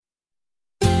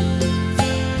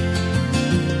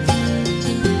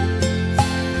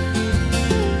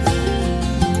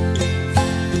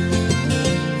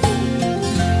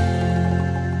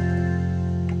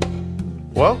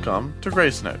to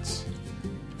Grace Notes.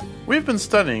 We've been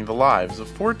studying the lives of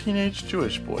 4 teenage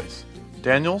Jewish boys,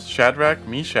 Daniel, Shadrach,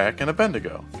 Meshach, and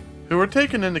Abednego, who were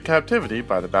taken into captivity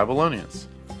by the Babylonians.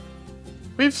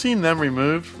 We've seen them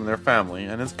removed from their family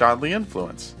and its godly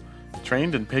influence,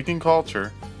 trained in pagan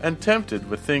culture, and tempted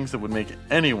with things that would make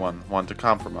anyone want to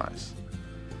compromise.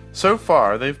 So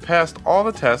far, they've passed all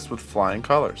the tests with flying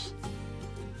colors.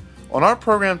 On our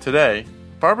program today,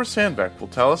 Barbara Sandbeck will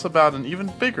tell us about an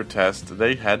even bigger test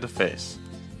they had to face.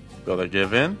 Will they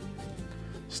give in?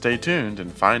 Stay tuned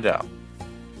and find out.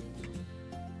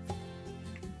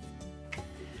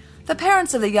 The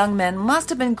parents of the young men must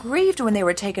have been grieved when they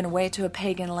were taken away to a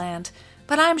pagan land,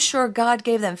 but I'm sure God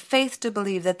gave them faith to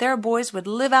believe that their boys would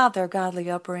live out their godly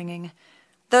upbringing.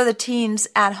 Though the teens'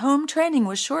 at-home training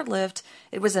was short-lived,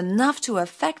 it was enough to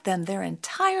affect them their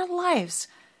entire lives.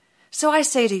 So I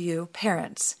say to you,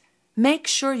 parents, make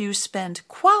sure you spend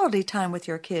quality time with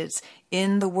your kids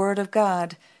in the Word of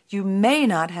God. You may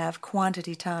not have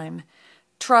quantity time.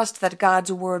 Trust that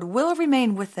God's Word will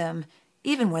remain with them,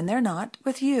 even when they're not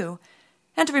with you.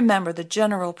 And remember the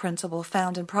general principle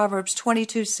found in Proverbs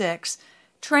 22:6,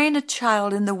 train a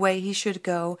child in the way he should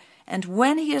go, and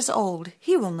when he is old,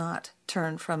 he will not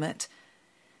turn from it.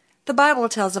 The Bible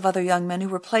tells of other young men who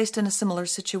were placed in a similar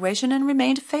situation and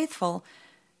remained faithful.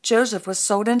 Joseph was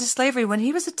sold into slavery when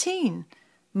he was a teen.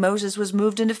 Moses was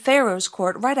moved into Pharaoh's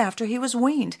court right after he was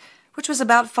weaned, which was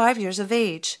about 5 years of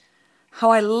age.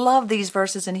 How I love these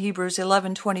verses in Hebrews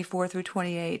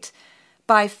 11:24-28.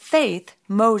 By faith,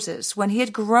 Moses, when he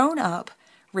had grown up,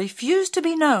 refused to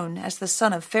be known as the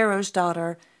son of Pharaoh's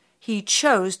daughter. He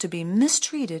chose to be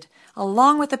mistreated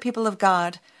along with the people of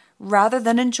God rather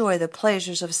than enjoy the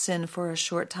pleasures of sin for a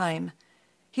short time.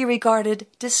 He regarded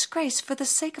disgrace for the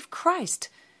sake of Christ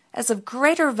as of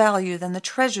greater value than the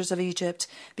treasures of Egypt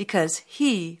because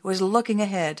he was looking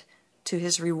ahead to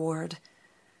his reward.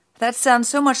 That sounds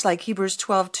so much like Hebrews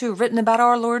 12:2 written about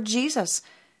our Lord Jesus.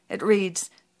 It reads,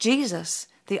 Jesus,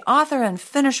 the author and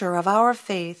finisher of our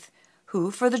faith, who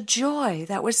for the joy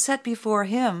that was set before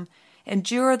him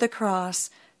endured the cross,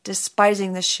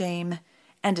 despising the shame,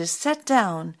 and is set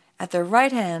down at the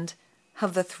right hand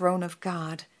of the throne of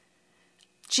God.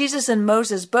 Jesus and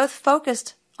Moses both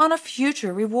focused on a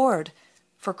future reward.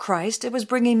 For Christ, it was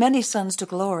bringing many sons to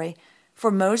glory. For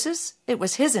Moses, it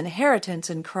was his inheritance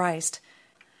in Christ.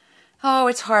 Oh,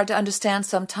 it's hard to understand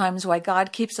sometimes why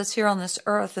God keeps us here on this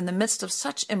earth in the midst of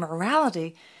such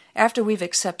immorality after we've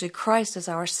accepted Christ as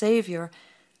our Savior.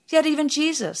 Yet even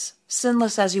Jesus,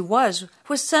 sinless as he was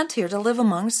sent here to live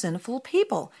among sinful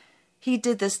people. He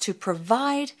did this to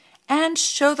provide and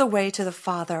show the way to the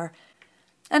Father.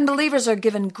 And believers are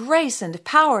given grace and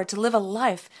power to live a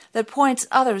life that points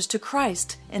others to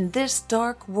Christ in this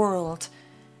dark world.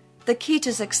 The key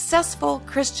to successful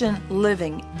Christian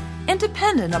living,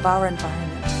 independent of our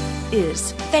environment,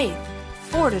 is faith,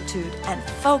 fortitude, and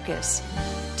focus.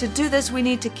 To do this, we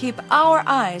need to keep our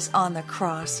eyes on the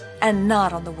cross and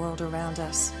not on the world around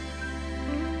us.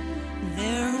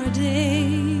 There are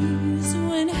days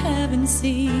when heaven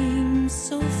seems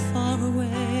so far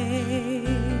away,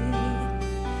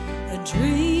 a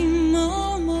dream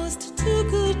almost too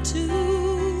good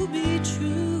to be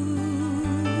true,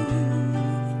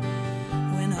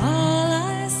 when all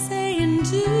I say and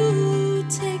do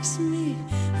takes me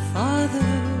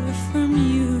farther from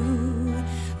you.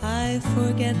 I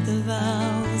forget the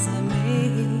vows I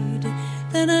made,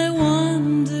 then I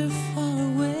wander far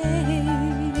away,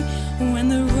 when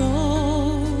the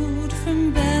road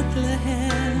from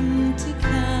Bethlehem to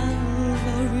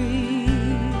Calvary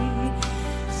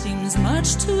seems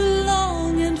much too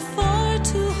long and far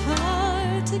too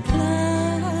hard to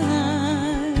climb.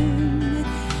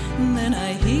 Then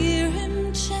I hear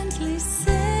him gently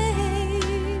say,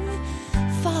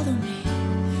 follow me,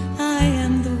 I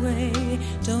am the way.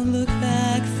 Don't look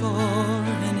back for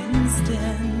an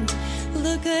instant,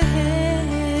 look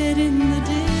ahead in the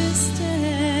distance.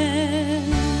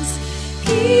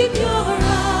 Keep your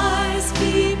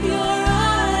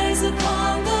eyes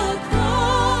upon the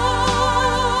cross.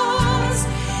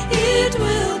 It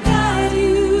will guide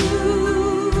you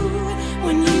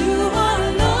when you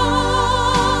are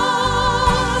lost.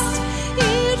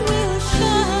 It will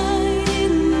shine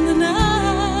in the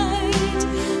night,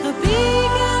 a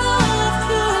beacon of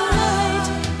pure light.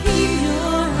 Keep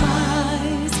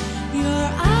your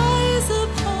eyes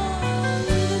upon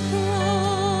the cross.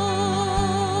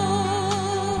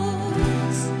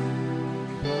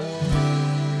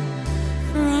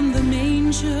 From the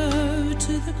manger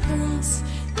to the cross,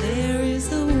 there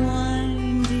is a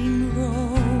winding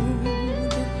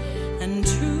road, and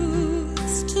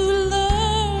truths to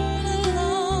learn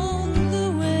along the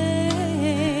way.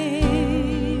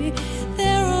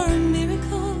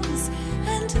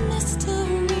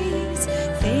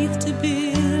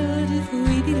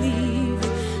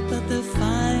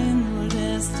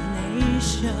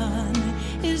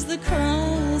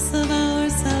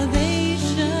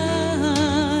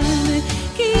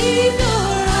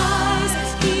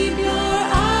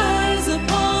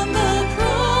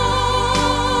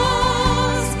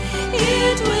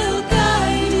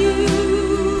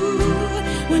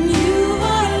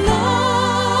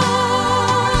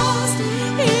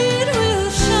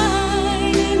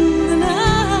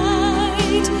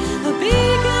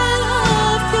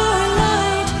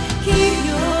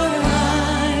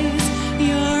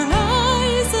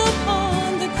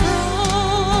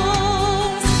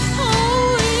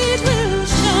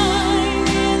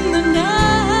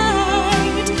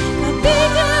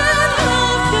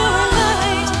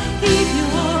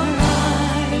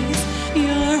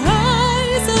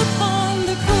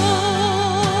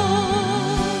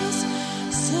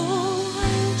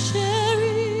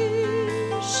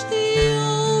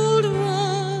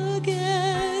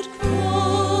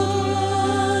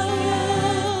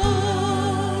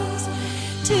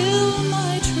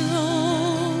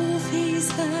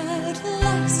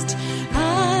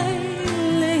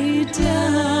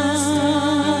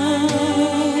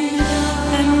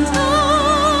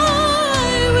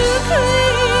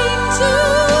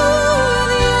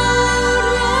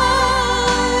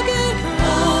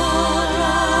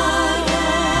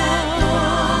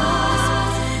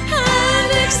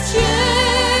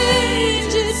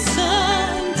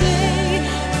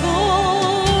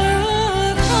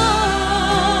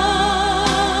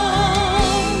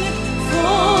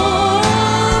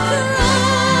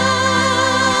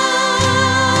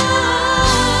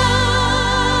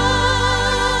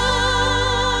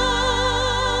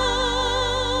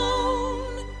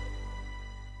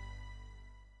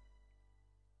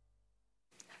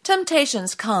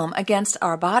 Temptations come against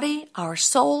our body, our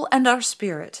soul, and our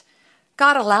spirit.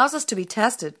 God allows us to be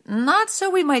tested, not so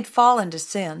we might fall into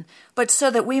sin, but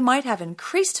so that we might have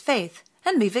increased faith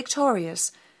and be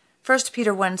victorious. 1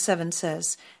 Peter 1:7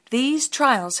 says, "These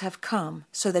trials have come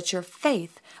so that your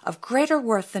faith, of greater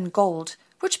worth than gold,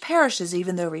 which perishes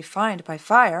even though refined by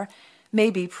fire, may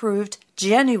be proved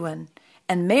genuine,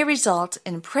 and may result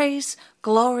in praise,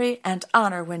 glory, and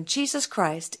honor when Jesus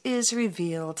Christ is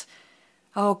revealed."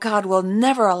 Oh, God will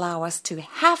never allow us to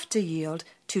have to yield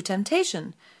to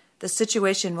temptation. The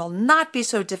situation will not be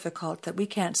so difficult that we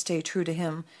can't stay true to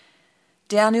Him.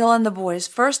 Daniel and the boys'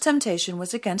 first temptation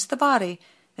was against the body.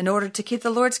 In order to keep the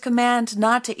Lord's command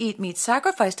not to eat meat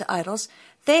sacrificed to idols,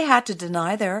 they had to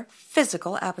deny their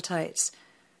physical appetites.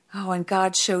 Oh, and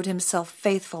God showed Himself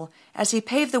faithful as He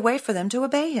paved the way for them to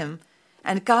obey Him.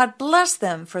 And God blessed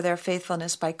them for their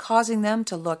faithfulness by causing them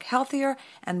to look healthier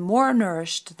and more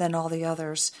nourished than all the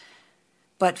others.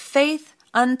 But faith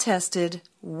untested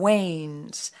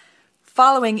wanes.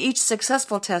 Following each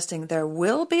successful testing, there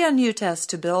will be a new test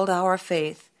to build our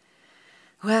faith.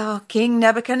 Well, King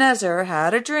Nebuchadnezzar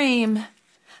had a dream.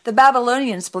 The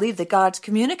Babylonians believed that gods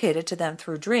communicated to them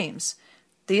through dreams.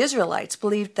 The Israelites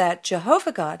believed that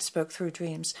Jehovah God spoke through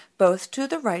dreams, both to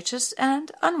the righteous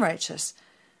and unrighteous.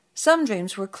 Some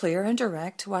dreams were clear and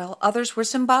direct, while others were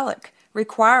symbolic,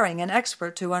 requiring an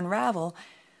expert to unravel.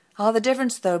 All the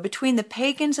difference, though, between the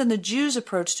pagans' and the Jews'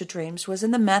 approach to dreams was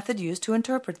in the method used to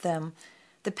interpret them.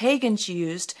 The pagans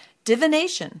used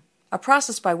divination, a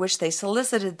process by which they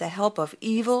solicited the help of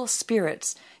evil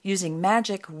spirits, using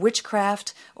magic,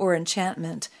 witchcraft, or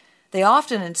enchantment. They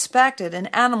often inspected an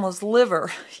animal's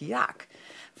liver, yuck,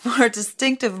 for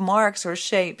distinctive marks or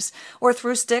shapes, or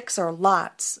threw sticks or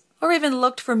lots, or even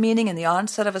looked for meaning in the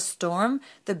onset of a storm,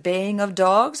 the baying of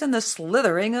dogs, and the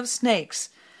slithering of snakes.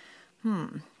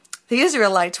 The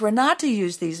Israelites were not to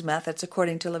use these methods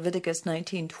according to Leviticus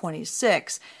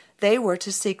 19:26. They were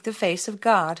to seek the face of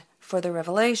God for the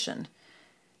revelation.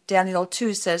 Daniel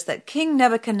 2 says that King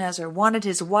Nebuchadnezzar wanted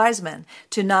his wise men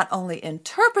to not only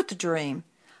interpret the dream,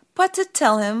 but to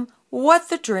tell him what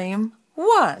the dream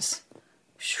was.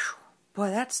 Whew, boy,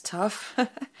 that's tough.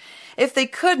 If they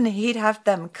couldn't, he'd have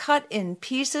them cut in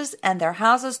pieces and their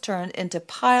houses turned into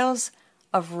piles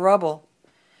of rubble.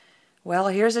 Well,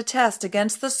 here's a test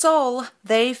against the soul.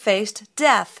 They faced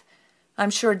death.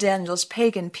 I'm sure Daniel's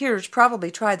pagan peers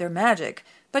probably tried their magic,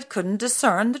 but couldn't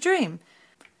discern the dream.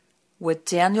 Would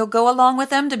Daniel go along with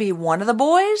them to be one of the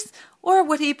boys, or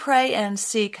would he pray and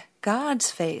seek God's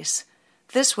face?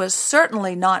 This was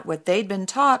certainly not what they'd been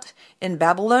taught in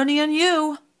Babylonian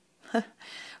U.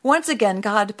 Once again,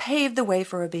 God paved the way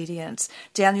for obedience.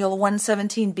 Daniel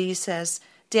 1:17b says,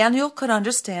 Daniel could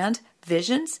understand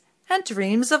visions and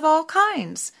dreams of all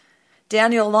kinds.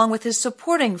 Daniel, along with his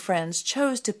supporting friends,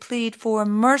 chose to plead for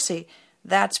mercy.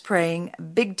 That's praying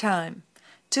big time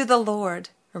to the Lord.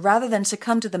 Rather than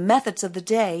succumb to the methods of the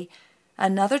day,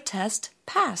 another test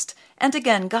passed. And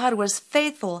again, God was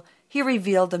faithful. He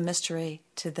revealed the mystery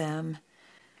to them.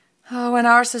 Oh, in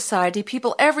our society,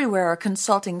 people everywhere are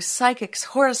consulting psychics,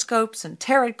 horoscopes, and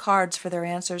tarot cards for their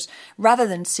answers, rather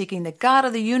than seeking the God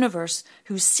of the universe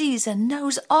who sees and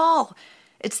knows all.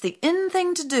 It's the in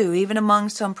thing to do, even among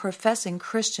some professing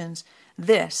Christians.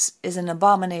 This is an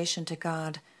abomination to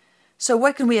God. So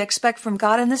what can we expect from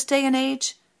God in this day and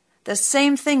age? The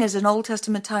same thing as in Old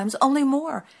Testament times, only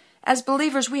more. As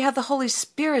believers, we have the Holy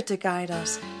Spirit to guide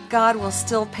us. God will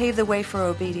still pave the way for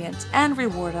obedience and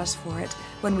reward us for it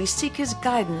when we seek His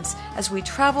guidance as we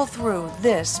travel through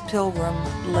this pilgrim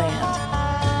land.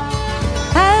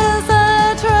 As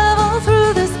I travel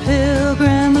through this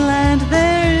pilgrim land,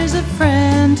 there's a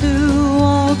friend who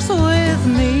walks with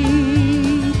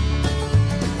me,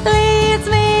 leads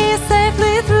me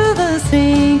safely through the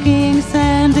sinking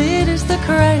sand. It is the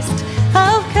Christ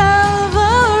of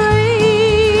Calvary.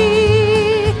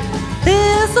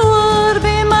 This would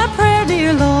be my prayer,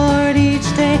 dear Lord,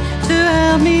 each day to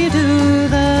help me do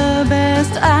the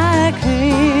best I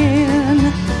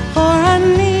can. For I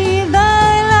need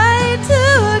Thy light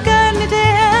to guide me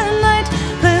day and night.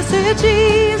 Blessed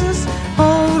Jesus,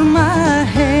 hold my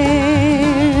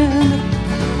hand.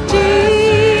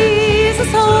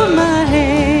 Jesus, hold my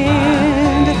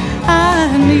hand.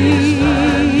 I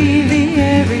need Thee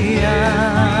every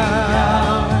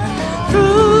hour.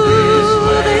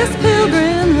 Through this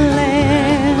pilgrim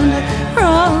land,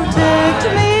 protect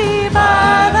me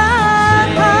by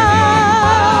Thy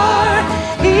power.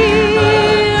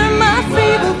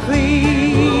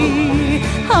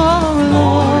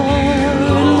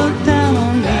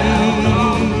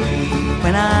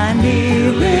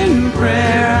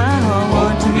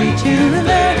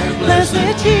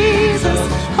 Blessed Jesus,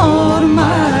 hold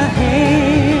my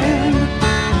hand.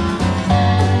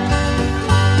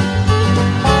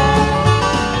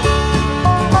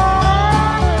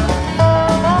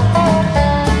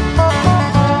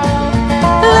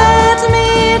 Let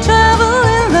me travel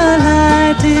in the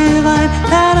light divine,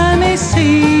 that I may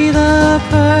see the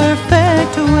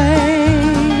perfect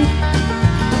way.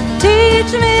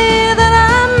 Teach me that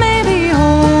I may be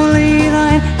wholly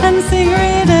thine, and sing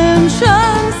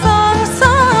redemption songs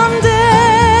someday.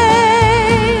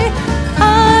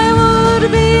 I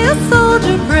would be a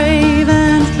soldier brave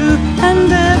and true,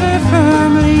 and ever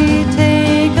firmly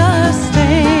take a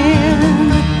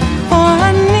stand. For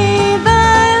I need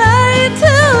thy light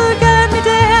to guide me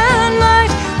day and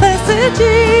night. Blessed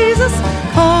Jesus,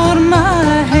 hold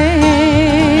my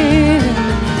hand.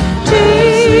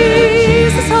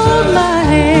 Jesus, hold my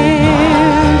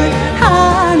hand.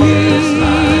 I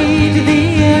need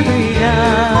thee every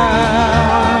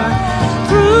hour.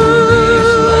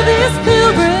 Through this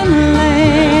pilgrim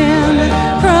land,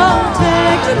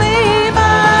 protect me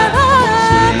by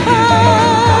thy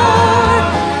power.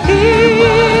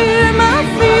 Hear my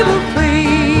feeble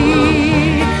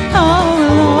plea. Oh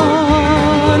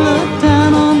Lord, look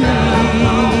down on me.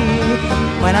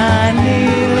 When I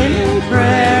kneel in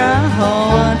prayer, I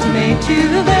want to meet you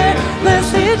there.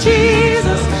 Blessed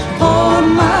Jesus, hold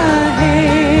my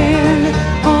hand.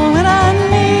 Oh, when I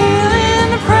kneel in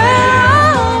prayer, I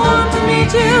want to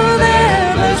meet you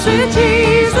there. Blessed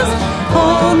Jesus,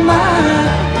 hold my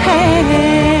hand.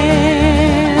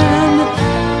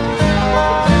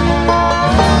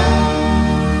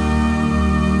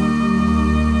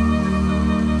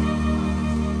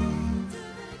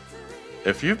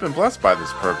 If you've been blessed by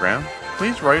this program,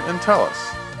 please write and tell us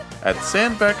at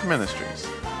Sandbeck Ministries,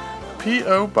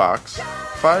 P.O. Box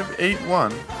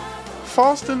 581,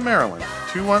 Fallston, Maryland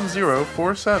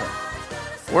 21047,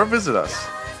 or visit us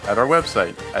at our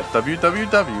website at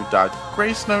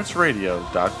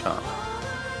www.gracenotesradio.com.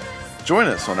 Join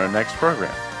us on our next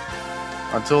program.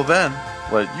 Until then,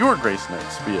 let your Grace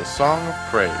Notes be a song of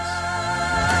praise.